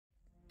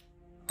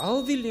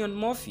Audie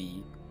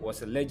Murphy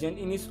was a legend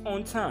in his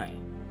own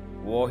time,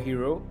 war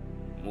hero,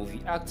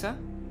 movie actor,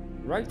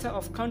 writer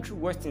of country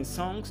western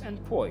songs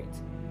and poet.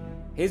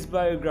 His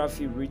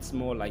biography reads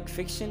more like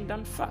fiction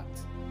than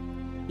fact.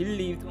 He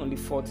lived only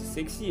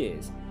 46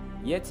 years,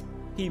 yet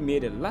he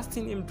made a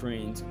lasting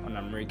imprint on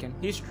American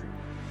history.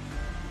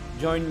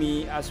 Join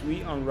me as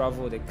we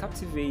unravel the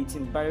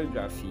captivating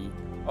biography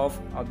of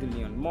Audie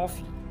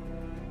Murphy.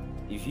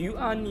 If you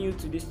are new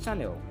to this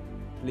channel,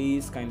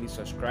 please kindly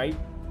subscribe,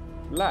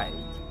 like,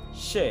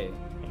 share,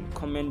 and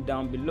comment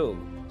down below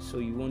so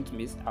you won't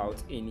miss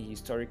out any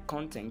historic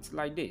content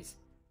like this.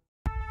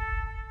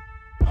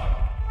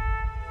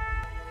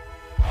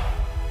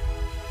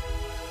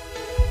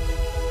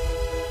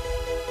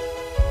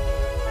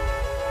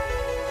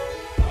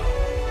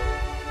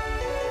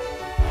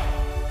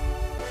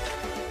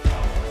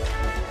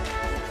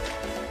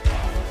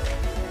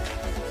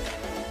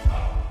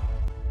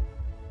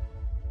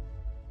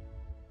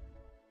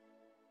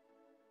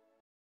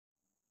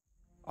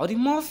 Audie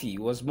Murphy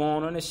was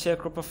born on a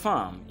sharecropper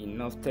farm in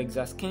North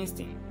Texas,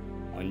 Kingston,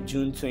 on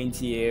June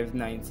 20,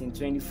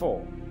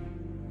 1924.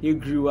 He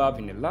grew up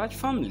in a large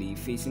family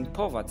facing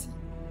poverty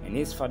and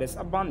his father's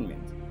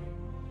abandonment.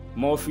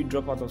 Murphy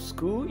dropped out of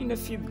school in the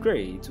 5th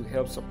grade to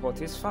help support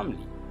his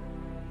family.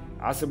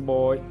 As a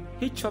boy,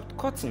 he chopped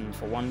cotton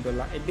for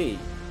 $1 a day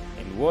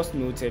and was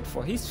noted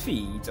for his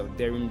feats of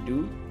daring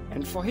do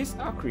and for his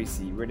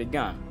accuracy with a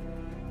gun.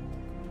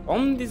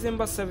 On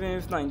December 7,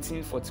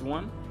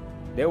 1941,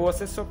 there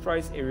was a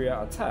surprise area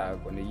attack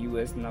on the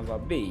U.S. naval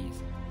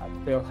base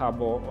at Pearl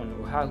Harbor on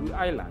Oahu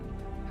Island,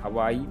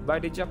 Hawaii by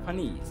the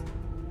Japanese.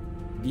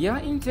 Their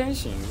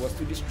intention was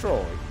to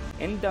destroy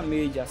and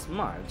damage as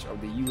much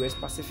of the U.S.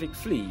 Pacific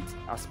Fleet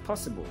as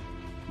possible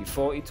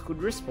before it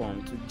could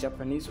respond to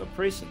Japanese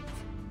operations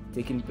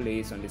taking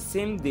place on the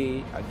same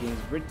day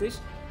against British,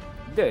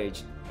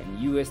 Dutch, and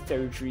U.S.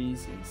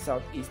 territories in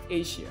Southeast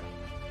Asia.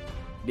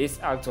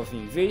 This act of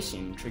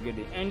invasion triggered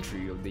the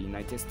entry of the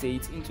United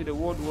States into the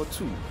World War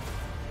II.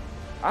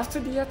 After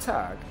the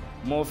attack,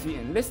 Murphy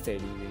enlisted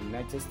in the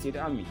United States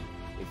Army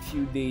a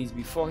few days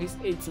before his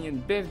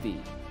 18th birthday.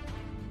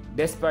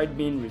 Despite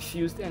being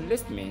refused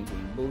enlistment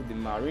in both the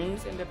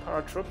Marines and the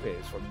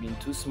paratroopers for being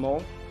too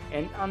small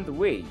and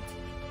underweight.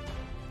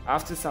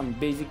 After some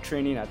basic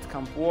training at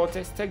Camp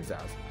Wolters,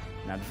 Texas,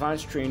 and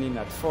advanced training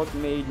at Fort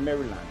Meade,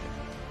 Maryland,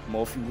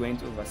 Murphy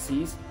went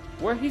overseas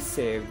where he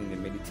served in the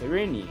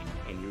Mediterranean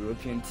and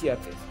European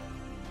theaters.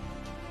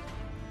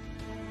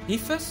 He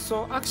first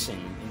saw action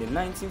in the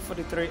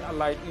 1943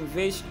 Allied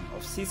invasion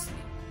of Sicily.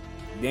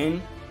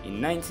 Then, in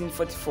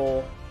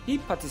 1944, he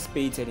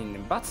participated in the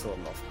Battle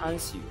of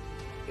Anzio,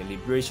 the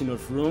liberation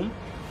of Rome,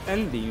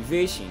 and the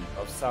invasion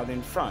of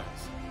southern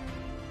France.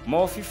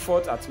 Murphy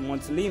fought at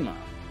Montélimar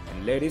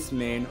and led his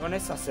men on a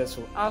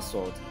successful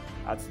assault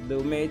at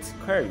the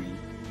quarry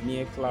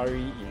near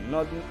Cleurie in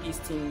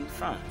northeastern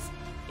France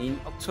in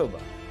October.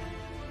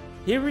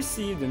 He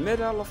received the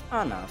Medal of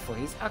Honor for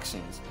his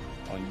actions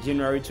on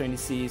January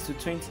 26 to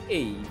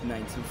 28,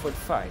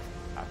 1945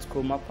 at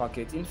Coma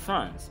Paquet in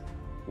France,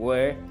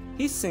 where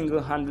he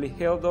single-handedly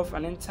held off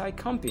an entire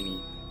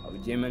company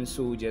of German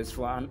soldiers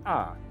for an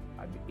hour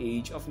at the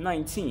age of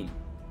 19,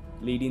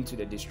 leading to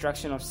the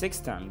destruction of 6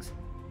 tanks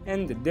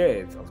and the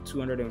death of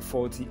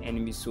 240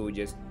 enemy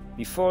soldiers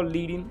before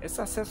leading a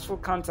successful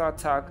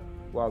counterattack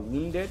while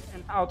wounded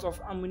and out of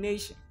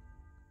ammunition.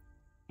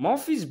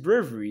 Murphy's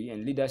bravery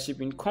and leadership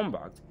in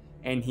combat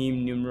earned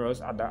him numerous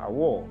other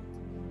awards,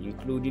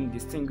 including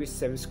Distinguished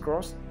Service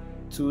Cross,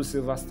 2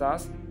 Silver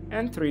Stars,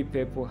 and 3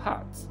 Purple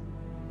Hearts.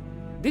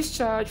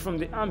 Discharged from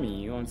the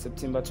Army on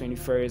September 21,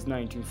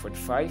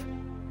 1945,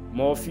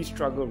 Murphy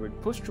struggled with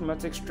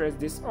post-traumatic stress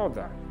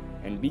disorder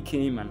and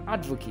became an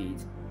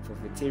advocate for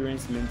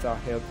veterans' mental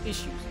health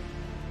issues.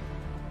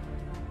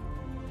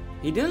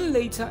 He then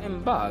later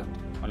embarked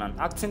on an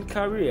acting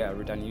career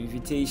with an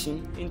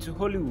invitation into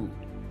Hollywood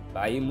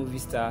by a movie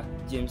star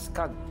James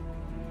Cagney.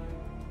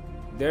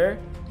 There,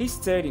 he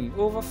starred in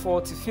over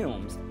 40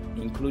 films,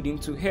 including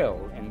To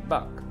Hell and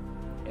Back,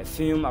 a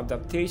film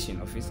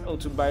adaptation of his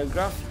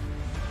autobiography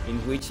in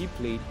which he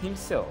played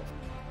himself.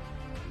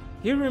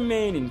 He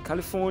remained in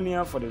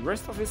California for the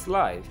rest of his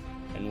life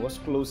and was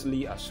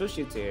closely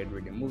associated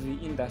with the movie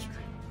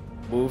industry,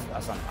 both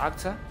as an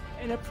actor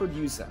and a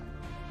producer.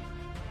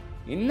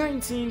 In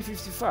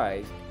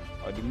 1955,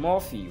 Audie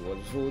Murphy was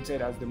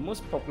voted as the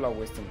most popular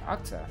Western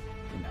actor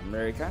in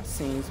America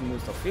since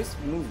most of his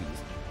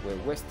movies were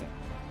Western.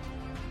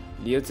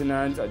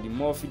 Lieutenant Audie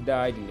Murphy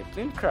died in a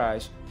plane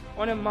crash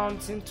on a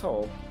mountain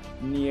top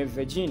near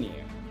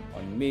Virginia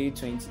on May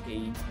 28,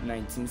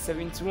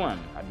 1971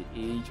 at the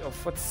age of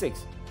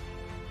 46.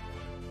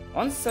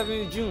 On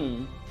 7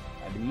 June,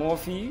 Audie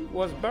Murphy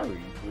was buried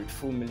with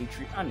full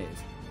military honors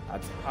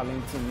at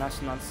Arlington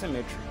National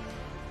Cemetery.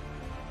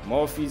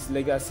 Murphy's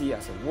legacy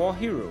as a war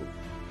hero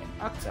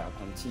and actor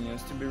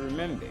continues to be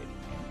remembered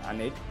and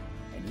honored,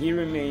 and he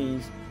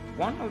remains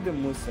one of the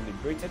most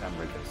celebrated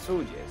American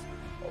soldiers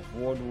of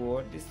World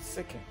War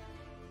II.